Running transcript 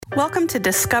Welcome to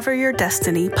Discover Your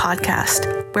Destiny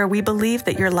podcast, where we believe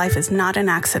that your life is not an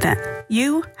accident.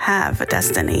 You have a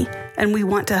destiny, and we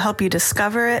want to help you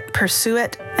discover it, pursue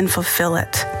it, and fulfill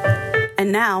it.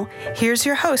 And now, here's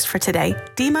your host for today,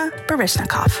 Dima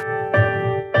Baryshnikov.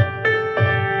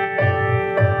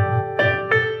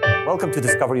 Welcome to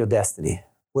Discover Your Destiny,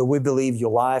 where we believe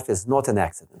your life is not an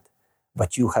accident,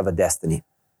 but you have a destiny.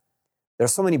 There are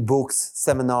so many books,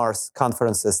 seminars,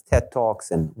 conferences, TED Talks,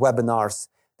 and webinars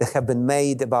that have been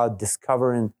made about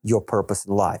discovering your purpose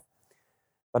in life.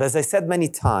 But as I said many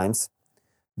times,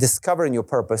 discovering your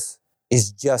purpose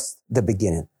is just the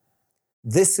beginning.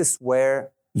 This is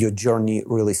where your journey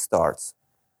really starts.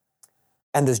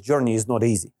 And this journey is not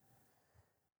easy.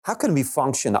 How can we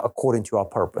function according to our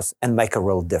purpose and make a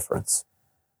real difference?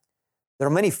 There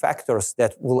are many factors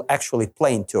that will actually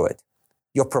play into it.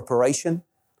 Your preparation,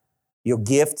 your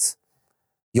gifts,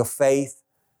 your faith,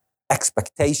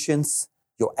 expectations,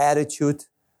 your attitude,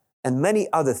 and many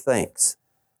other things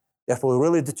that will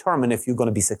really determine if you're going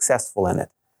to be successful in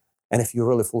it and if you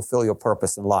really fulfill your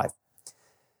purpose in life.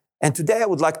 And today I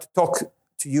would like to talk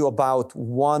to you about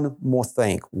one more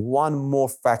thing, one more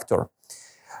factor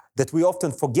that we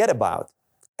often forget about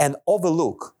and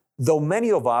overlook, though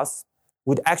many of us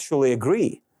would actually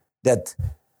agree that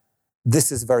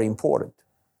this is very important.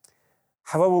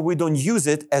 However, we don't use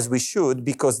it as we should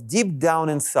because deep down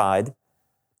inside,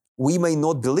 we may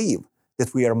not believe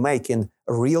that we are making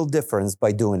a real difference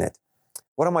by doing it.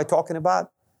 What am I talking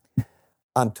about?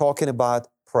 I'm talking about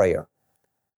prayer.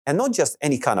 And not just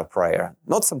any kind of prayer,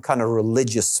 not some kind of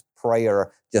religious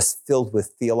prayer just filled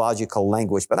with theological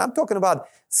language, but I'm talking about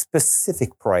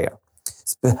specific prayer.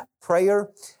 Prayer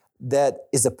that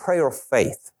is a prayer of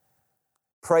faith.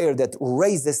 Prayer that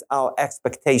raises our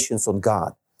expectations on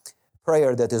God.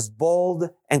 Prayer that is bold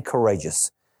and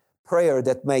courageous. Prayer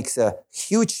that makes a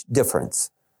huge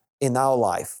difference in our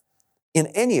life, in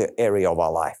any area of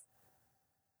our life,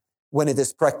 when it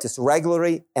is practiced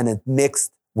regularly and it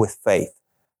mixed with faith.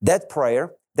 That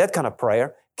prayer, that kind of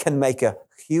prayer, can make a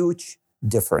huge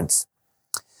difference.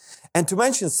 And to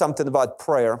mention something about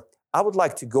prayer, I would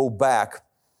like to go back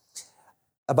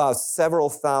about several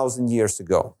thousand years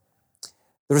ago.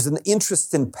 There's an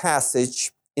interesting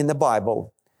passage in the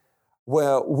Bible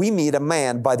where we meet a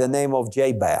man by the name of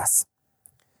Jabez.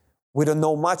 We don't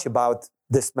know much about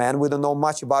this man. We don't know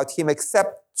much about him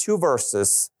except two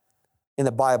verses in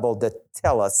the Bible that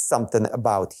tell us something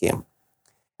about him.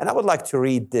 And I would like to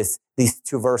read these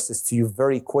two verses to you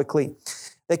very quickly.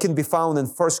 They can be found in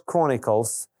 1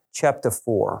 Chronicles chapter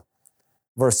 4,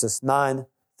 verses 9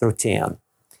 through 10.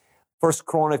 1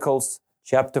 Chronicles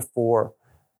chapter 4,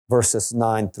 verses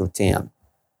 9 through 10.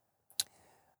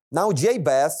 Now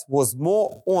Jabez was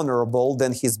more honorable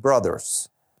than his brothers,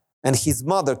 and his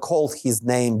mother called his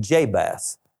name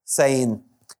Jabez, saying,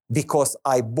 because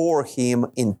I bore him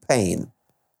in pain.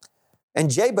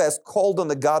 And Jabez called on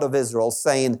the God of Israel,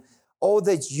 saying, oh,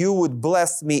 that you would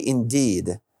bless me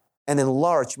indeed and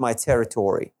enlarge my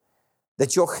territory,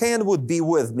 that your hand would be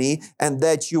with me and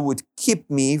that you would keep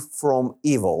me from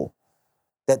evil,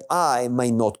 that I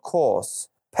may not cause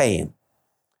pain.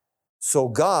 So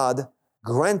God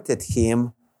granted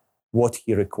him what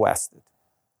he requested.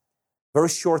 Very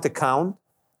short account,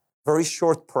 very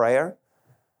short prayer,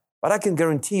 but I can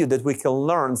guarantee you that we can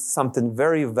learn something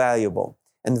very valuable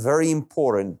and very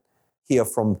important here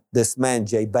from this man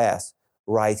Jabez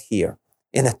right here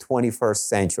in the 21st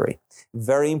century.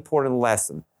 Very important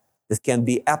lesson that can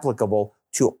be applicable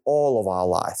to all of our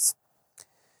lives.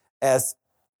 As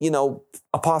you know,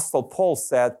 Apostle Paul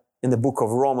said in the book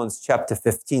of Romans chapter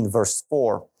 15, verse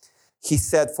 4, he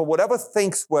said, for whatever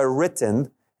things were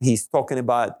written, he's talking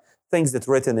about things that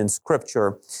written in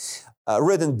Scripture,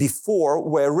 written before,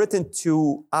 were written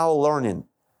to our learning,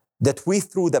 that we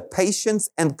through the patience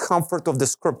and comfort of the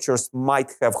Scriptures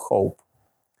might have hope.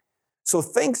 So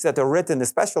things that are written,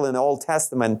 especially in the Old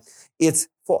Testament, it's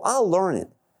for our learning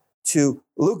to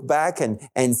look back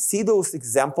and see those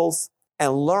examples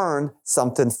and learn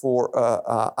something for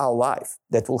our life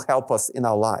that will help us in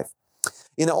our life.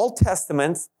 In the Old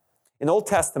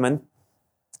Testament,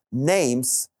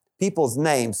 names, people's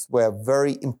names were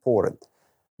very important.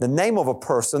 The name of a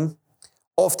person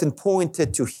often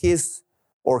pointed to his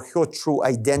or her true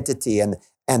identity and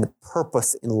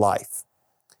purpose in life.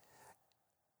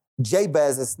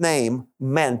 Jabez's name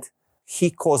meant he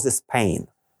causes pain.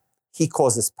 He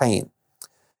causes pain.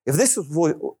 If this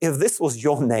was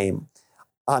your name,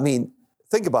 I mean,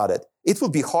 think about it. It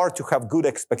would be hard to have good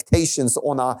expectations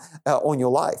on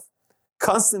your life.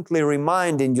 Constantly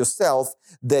reminding yourself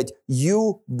that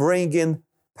you bring in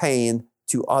pain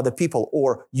to other people,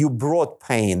 or you brought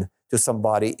pain to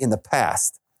somebody in the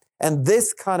past. And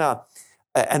this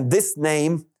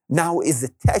name now is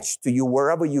attached to you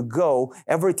wherever you go.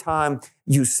 Every time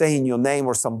you say in your name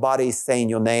or somebody is saying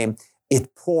your name,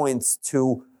 it points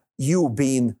to you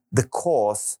being the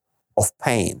cause of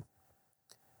pain.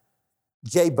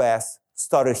 Jabez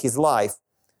started his life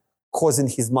causing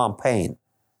his mom pain.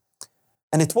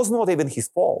 And it was not even his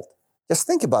fault. Just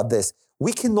think about this.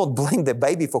 We cannot blame the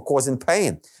baby for causing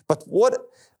pain. But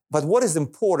what is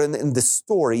important in the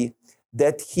story,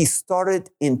 that he started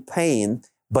in pain,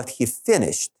 but he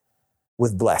finished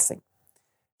with blessing.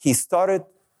 He started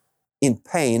in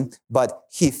pain, but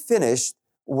he finished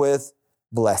with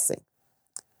blessing.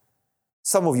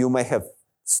 Some of you may have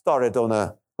started on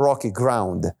a rocky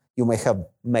ground. You may have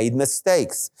made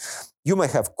mistakes. You may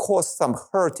have caused some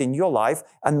hurt in your life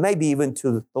and maybe even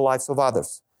to the lives of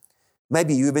others.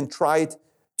 Maybe you even tried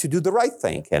to do the right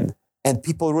thing and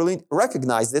people really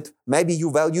recognized it. Maybe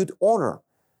you valued honor,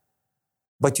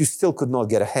 but you still could not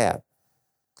get ahead.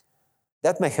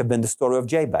 That may have been the story of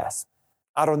Jabez.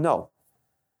 I don't know.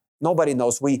 Nobody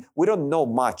knows. We don't know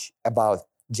much about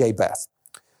Jabez.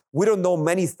 We don't know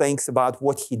many things about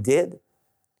what he did,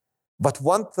 but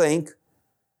one thing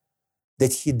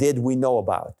that he did we know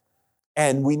about.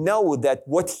 And we know that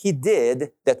what he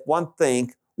did, that one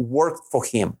thing worked for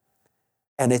him,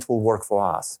 and it will work for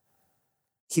us.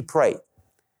 He prayed.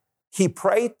 He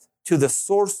prayed to the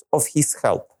source of his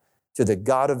help, to the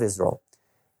God of Israel.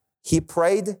 He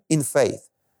prayed in faith.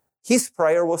 His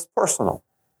prayer was personal.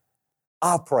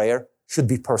 Our prayer should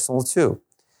be personal too.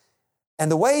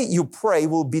 And the way you pray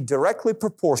will be directly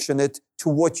proportionate to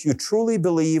what you truly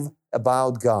believe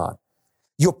about God.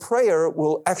 Your prayer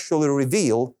will actually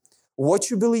reveal what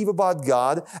you believe about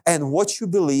God and what you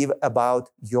believe about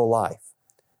your life.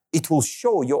 It will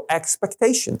show your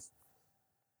expectations.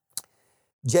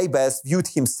 Jabez viewed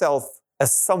himself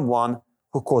as someone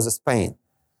who causes pain.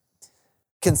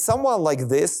 Can someone like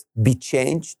this be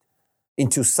changed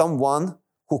into someone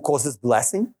who causes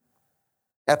blessing?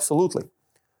 Absolutely.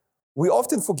 We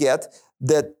often forget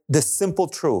that the simple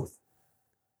truth,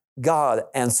 God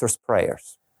answers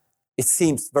prayers. It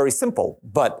seems very simple,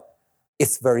 but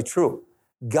it's very true.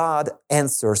 God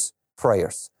answers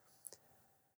prayers.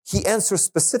 He answers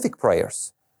specific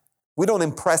prayers. We don't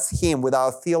impress him with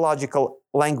our theological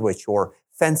language or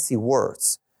fancy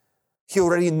words. He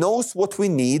already knows what we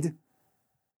need.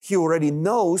 He already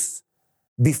knows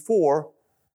before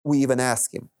we even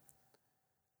ask him.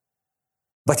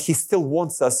 But he still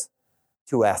wants us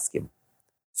to ask him.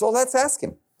 So let's ask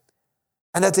him.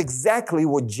 And that's exactly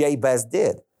what Jabez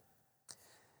did.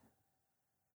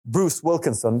 Bruce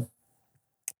Wilkinson,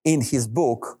 in his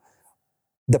book,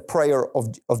 The Prayer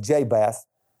of Jabez,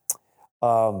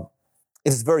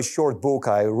 it's a very short book.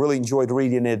 I really enjoyed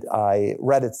reading it. I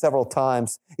read it several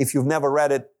times. If you've never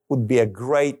read it, would be a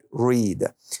great read.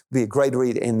 Be a great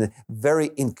read and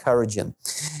very encouraging.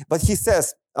 But he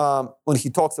says, when he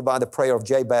talks about the prayer of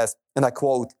Jabez, and I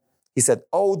quote, he said,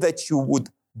 "Oh, that you would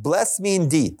bless me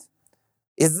indeed.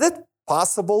 Is it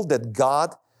possible that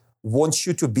God wants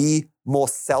you to be more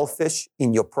selfish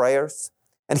in your prayers?"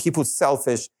 And he puts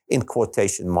selfish in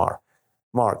quotation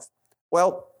marks.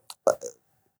 Well,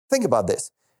 think about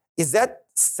this. Is that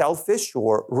selfish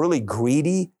or really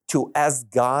greedy to ask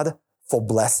God for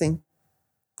blessing?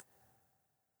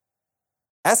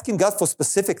 Asking God for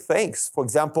specific things, for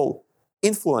example,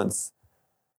 influence,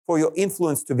 for your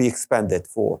influence to be expanded,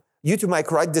 for you to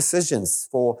make right decisions,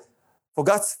 for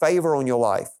God's favor on your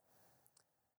life.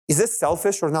 Is this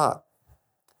selfish or not?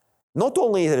 Not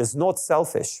only it is not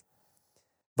selfish,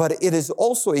 but it is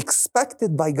also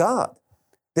expected by God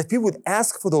that we would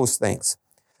ask for those things.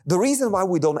 The reason why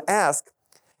we don't ask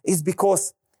is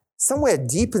because somewhere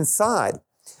deep inside,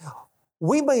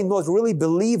 we may not really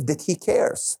believe that he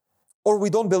cares, or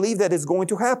we don't believe that it's going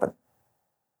to happen.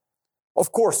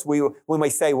 Of course, we may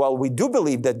say, well, we do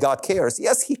believe that God cares.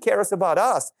 Yes, he cares about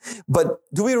us, but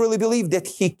do we really believe that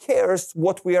he cares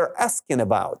what we are asking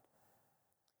about?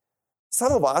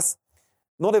 Some of us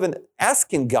not even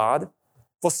asking God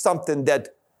for something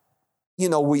that,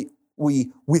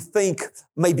 we think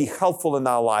may be helpful in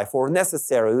our life or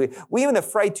necessary. We're even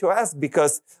afraid to ask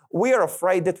because we are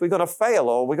afraid that we're going to fail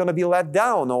or we're going to be let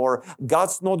down or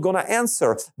God's not going to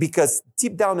answer, because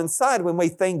deep down inside we may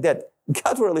think that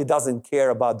God really doesn't care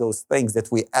about those things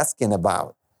that we're asking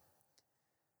about.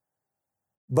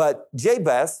 But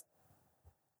Jabez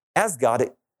asked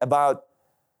God about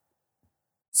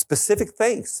specific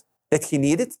things that he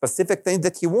needed, specific things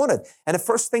that he wanted. And the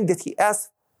first thing that he asked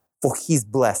for his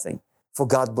blessing, for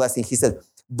God's blessing, he said,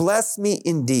 "Bless me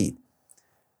indeed."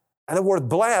 And the word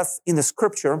bless in the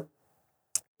scripture,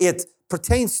 it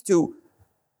pertains to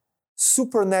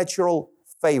supernatural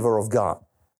favor of God.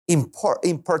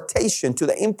 Impartation to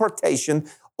the impartation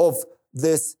of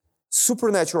this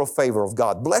supernatural favor of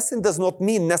God. Blessing does not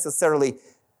mean necessarily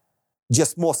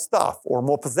just more stuff or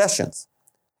more possessions.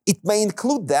 It may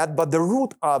include that, but the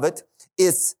root of it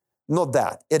is not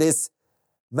that. It is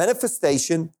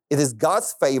manifestation. It is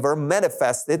God's favor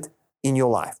manifested in your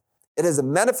life. It is a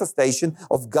manifestation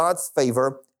of God's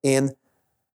favor in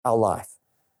our life.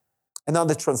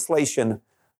 Another translation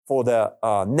for the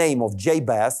name of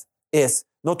Jabez is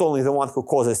not only the one who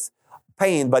causes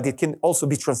pain, but it can also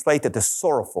be translated as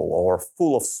sorrowful or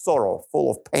full of sorrow,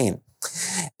 full of pain.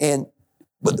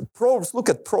 But the Proverbs, look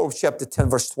at Proverbs chapter 10,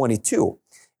 verse 22.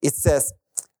 It says,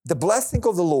 the blessing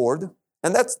of the Lord,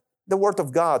 and that's the word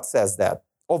of God says that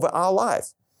over our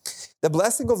lives. The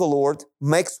blessing of the Lord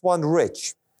makes one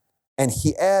rich, and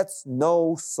he adds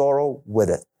no sorrow with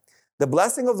it. The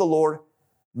blessing of the Lord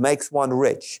makes one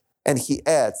rich, and he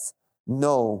adds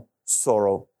no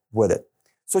sorrow with it.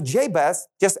 So Jabez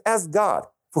just asked God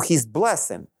for his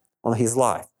blessing on his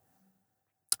life.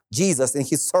 Jesus, in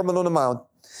his Sermon on the Mount,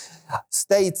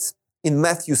 states in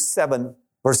Matthew 7,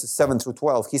 verses 7 through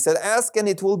 12, he said, ask and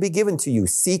it will be given to you.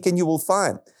 Seek and you will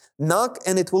find. Knock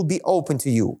and it will be open to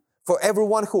you. For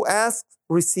everyone who asks,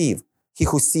 receive. He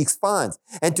who seeks, finds.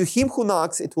 And to him who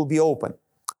knocks, it will be open.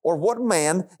 Or what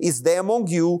man is there among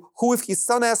you who, if his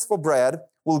son asks for bread,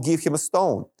 will give him a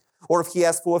stone? Or if he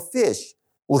asks for a fish,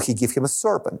 will he give him a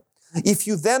serpent? If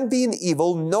you then, being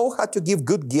evil, know how to give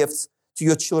good gifts to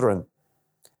your children,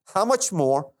 how much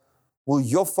more will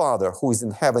your Father who is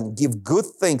in heaven give good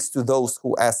things to those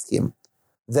who ask him?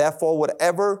 Therefore,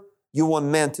 whatever you want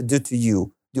men to do to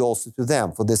you, do also to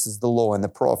them, for this is the law and the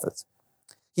prophets.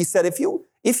 He said, if you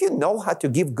know how to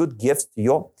give good gifts to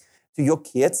your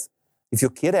kids, if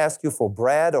your kid asks you for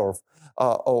bread or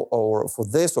for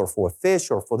this or for a fish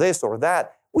or for this or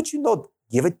that, would you not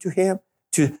give it to him,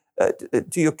 to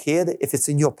your kid, if it's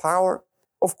in your power?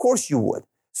 Of course you would.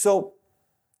 So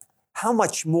how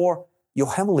much more your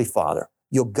Heavenly Father,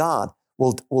 your God,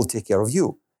 will take care of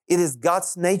you. It is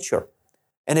God's nature,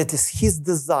 and it is his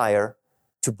desire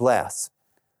to bless.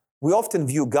 We often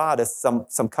view God as some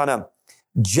kind of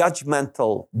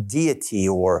judgmental deity,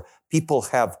 or people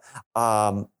have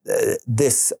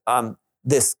this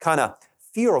kind of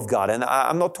fear of God. And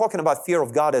I'm not talking about fear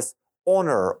of God as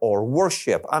honor or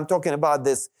worship. I'm talking about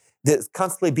this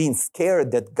constantly being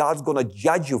scared that God's going to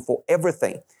judge you for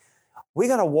everything. We're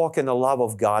going to walk in the love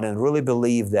of God and really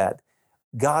believe that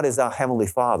God is our Heavenly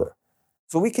Father.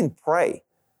 So we can pray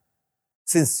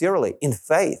sincerely in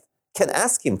faith, can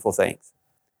ask him for things.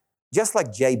 Just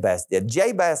like Jabez did.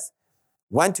 Jabez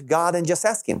went to God and just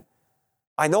asked him,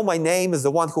 I know my name is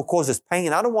the one who causes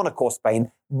pain. I don't want to cause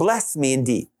pain. Bless me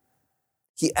indeed.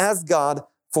 He asked God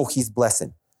for his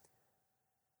blessing.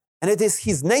 And it is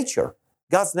his nature,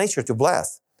 God's nature, to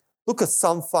bless. Look at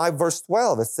Psalm 5, verse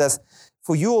 12. It says,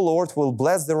 for you, O Lord, will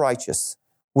bless the righteous.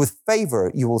 With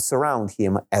favor you will surround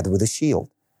him as with a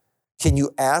shield. Can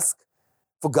you ask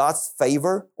for God's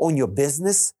favor on your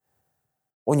business,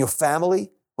 on your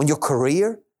family, on your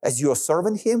career as you are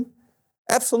serving him?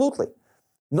 Absolutely.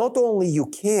 Not only you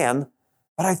can,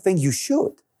 but I think you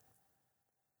should.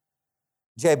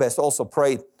 Jabez also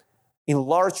prayed,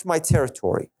 enlarge my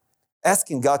territory,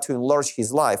 asking God to enlarge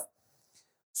his life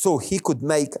so he could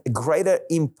make a greater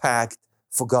impact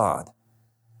for God.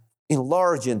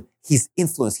 Enlarging his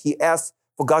influence. He asked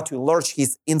for God to enlarge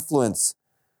his influence.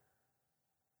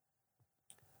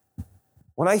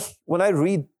 When I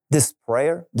read this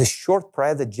prayer, the short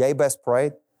prayer that Jabez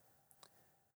prayed,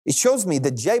 it shows me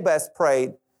that Jabez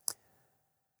prayed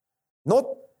not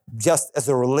just as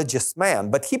a religious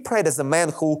man, but he prayed as a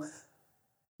man who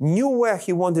knew where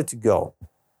he wanted to go.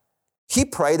 He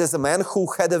prayed as a man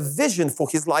who had a vision for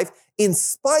his life in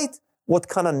spite what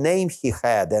kind of name he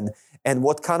had and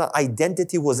what kind of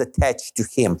identity was attached to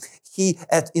him.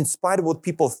 In spite of what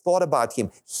people thought about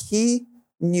him, he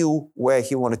knew where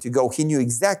he wanted to go. He knew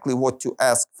exactly what to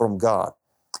ask from God.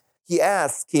 He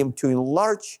asked him to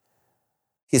enlarge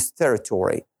his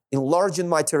territory, enlarging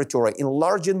my territory,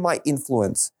 enlarging my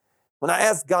influence. When I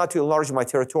ask God to enlarge my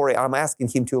territory, I'm asking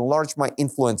him to enlarge my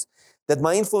influence, that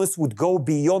my influence would go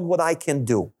beyond what I can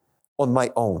do on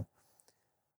my own.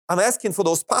 I'm asking for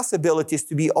those possibilities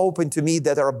to be open to me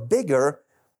that are bigger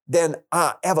than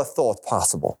I ever thought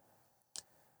possible.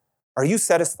 Are you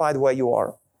satisfied where you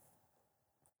are?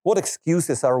 What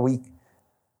excuses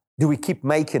do we keep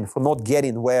making for not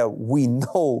getting where we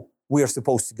know we are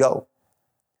supposed to go?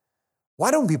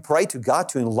 Why don't we pray to God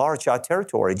to enlarge our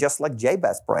territory, just like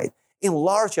Jabez prayed?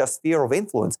 Enlarge our sphere of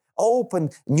influence. Open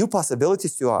new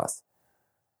possibilities to us.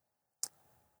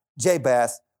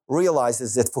 Jabez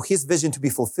realizes that for his vision to be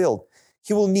fulfilled,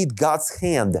 he will need God's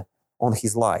hand on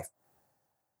his life.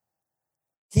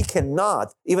 He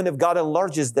cannot, even if God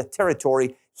enlarges the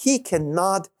territory, he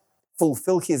cannot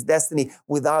fulfill his destiny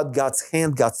without God's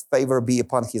hand, God's favor be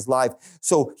upon his life.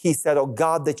 So he said, oh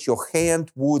God, that your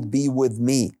hand would be with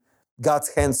me.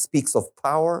 God's hand speaks of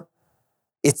power.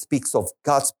 It speaks of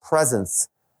God's presence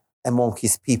among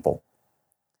his people.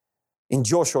 In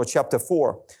Joshua chapter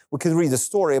 4, we can read a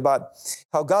story about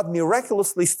how God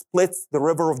miraculously splits the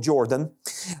river of Jordan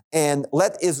and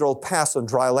let Israel pass on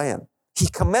dry land. He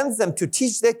commands them to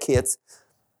teach their kids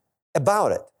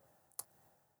about it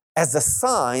as a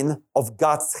sign of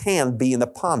God's hand being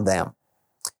upon them.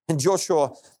 In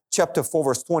Joshua chapter 4,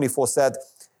 verse 24 said,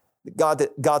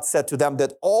 God said to them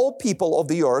that all people of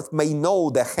the earth may know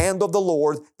the hand of the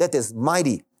Lord that is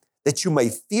mighty, that you may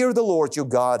fear the Lord your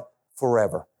God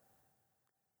forever.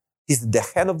 He said, the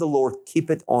hand of the Lord, keep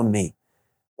it on me.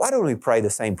 Why don't we pray the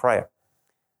same prayer?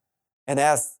 And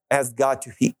ask God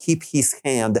to keep his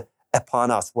hand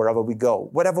upon us wherever we go,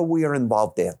 whatever we are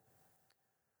involved in.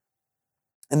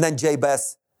 And then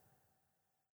Jabez,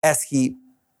 as he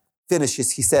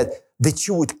finishes, he said, that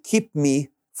you would keep me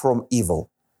from evil.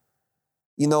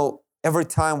 You know, every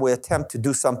time we attempt to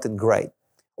do something great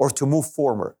or to move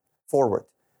forward,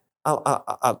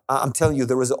 I'm telling you,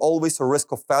 there is always a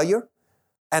risk of failure,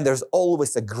 and there's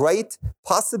always a great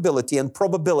possibility and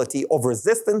probability of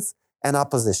resistance and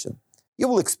opposition. You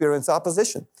will experience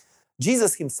opposition.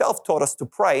 Jesus himself taught us to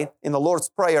pray in the Lord's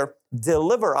Prayer,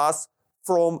 deliver us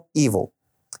from evil.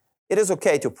 It is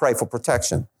okay to pray for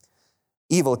protection.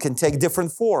 Evil can take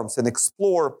different forms and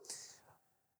explore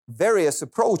various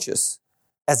approaches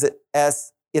as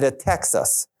it attacks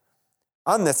us.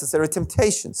 Unnecessary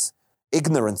temptations,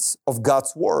 ignorance of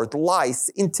God's word, lies,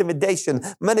 intimidation,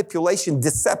 manipulation,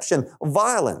 deception,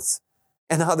 violence,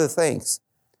 and other things.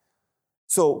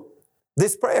 So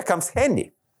this prayer comes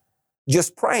handy.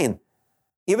 Just praying.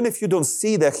 Even if you don't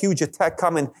see the huge attack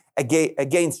coming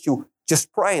against you,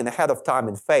 just praying ahead of time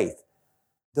in faith.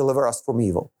 Deliver us from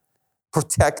evil.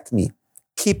 Protect me.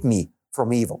 Keep me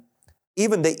from evil.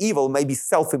 Even the evil may be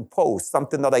self-imposed,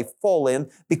 something that I fall in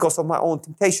because of my own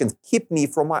temptations. Keep me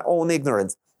from my own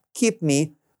ignorance. Keep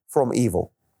me from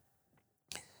evil.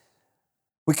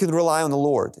 We can rely on the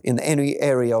Lord in any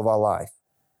area of our life.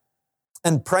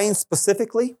 And praying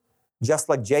specifically, just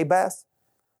like Jabez,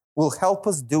 will help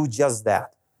us do just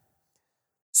that.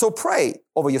 So pray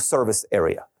over your service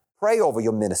area. Pray over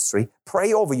your ministry.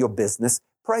 Pray over your business.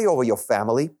 Pray over your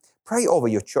family. Pray over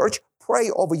your church.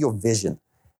 Pray over your vision.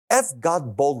 Ask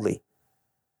God boldly.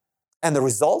 And the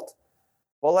result?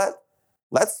 Well,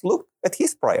 let's look at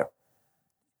his prayer.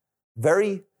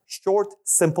 Very short,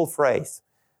 simple phrase.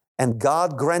 And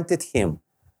God granted him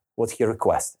what he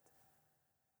requested.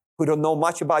 We don't know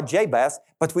much about Jabez,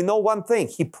 but we know one thing.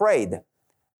 He prayed,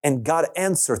 and God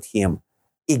answered him,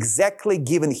 exactly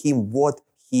giving him what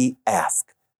he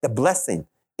asked. The blessing,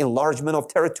 enlargement of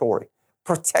territory,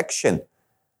 protection,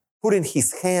 putting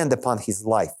his hand upon his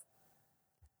life.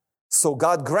 So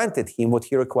God granted him what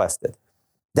he requested.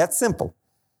 That's simple.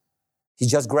 He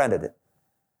just granted it.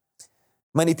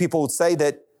 Many people would say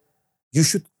that you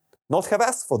should not have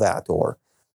asked for that, or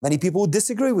many people would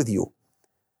disagree with you.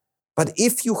 But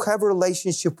if you have a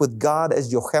relationship with God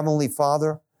as your Heavenly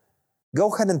Father,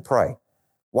 go ahead and pray.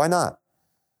 Why not?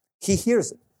 He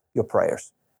hears your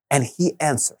prayers and he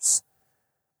answers.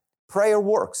 Prayer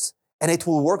works, and it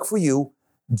will work for you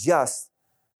just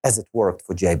as it worked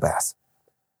for Jabez.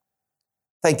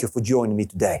 Thank you for joining me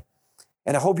today.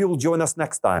 And I hope you will join us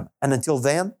next time. And until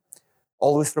then,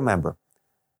 always remember,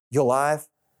 your life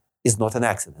is not an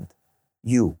accident.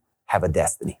 You have a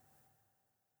destiny.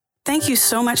 Thank you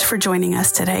so much for joining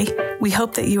us today. We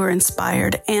hope that you are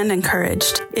inspired and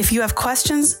encouraged. If you have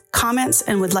questions, comments,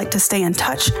 and would like to stay in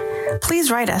touch, please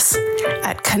write us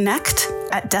at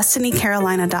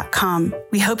connect@destinycarolina.com.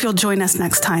 We hope you'll join us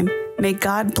next time. May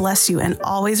God bless you, and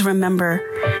always remember,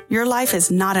 your life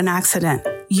is not an accident.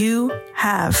 You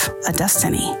have a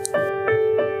destiny.